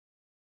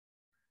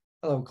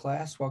Hello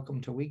class, welcome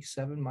to week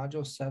 7,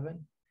 module 7.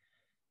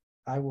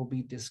 I will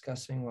be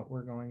discussing what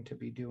we're going to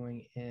be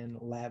doing in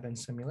lab and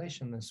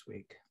simulation this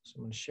week. So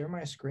I'm going to share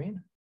my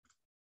screen.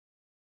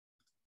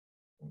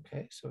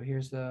 Okay, so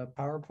here's the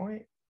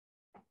PowerPoint.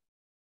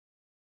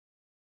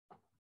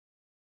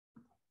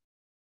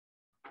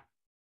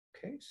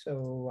 Okay,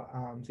 so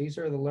these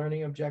are the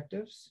learning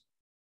objectives.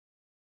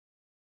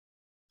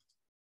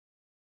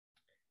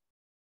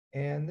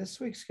 And this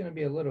week's going to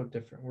be a little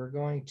different. We're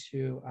going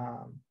to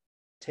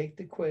take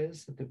the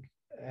quiz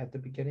at the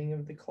beginning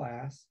of the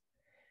class.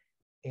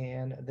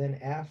 And then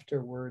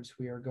afterwards,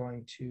 we are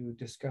going to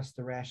discuss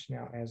the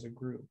rationale as a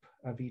group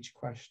of each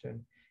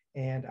question.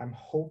 And I'm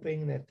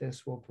hoping that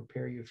this will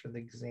prepare you for the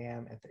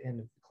exam at the end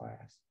of the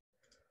class.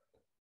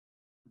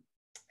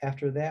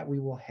 After that, we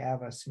will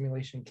have a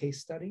simulation case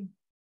study,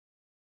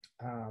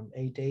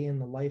 a day in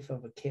the life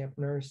of a camp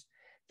nurse.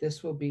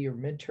 This will be your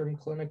midterm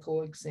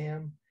clinical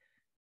exam.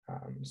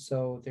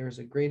 So there's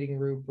a grading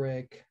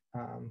rubric.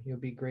 You'll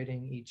be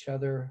grading each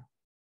other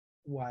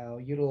while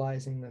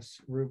utilizing this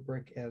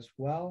rubric as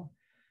well.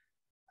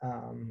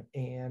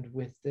 And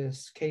with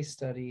this case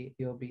study,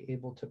 you'll be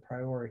able to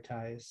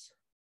prioritize.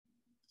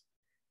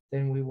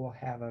 Then we will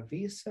have a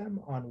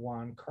VSIM on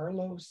Juan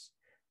Carlos.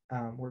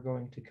 We're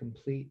going to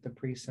complete the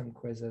pre-sim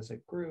quiz as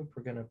a group.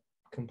 We're going to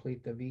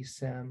complete the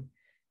VSIM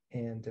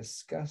and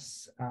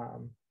discuss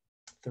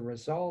the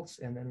results,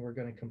 and then we're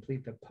going to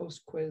complete the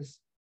post-quiz.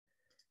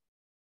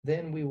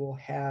 Then we will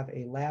have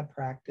a lab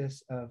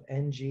practice of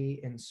NG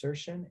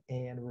insertion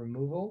and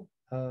removal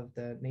of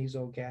the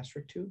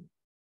nasogastric tube.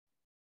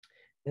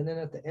 And then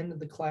at the end of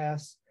the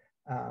class,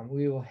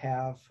 we will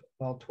have,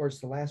 well, towards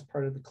the last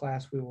part of the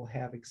class, we will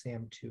have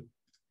exam 2.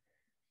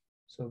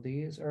 So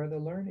these are the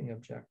learning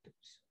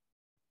objectives.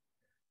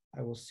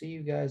 I will see you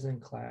guys in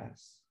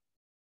class.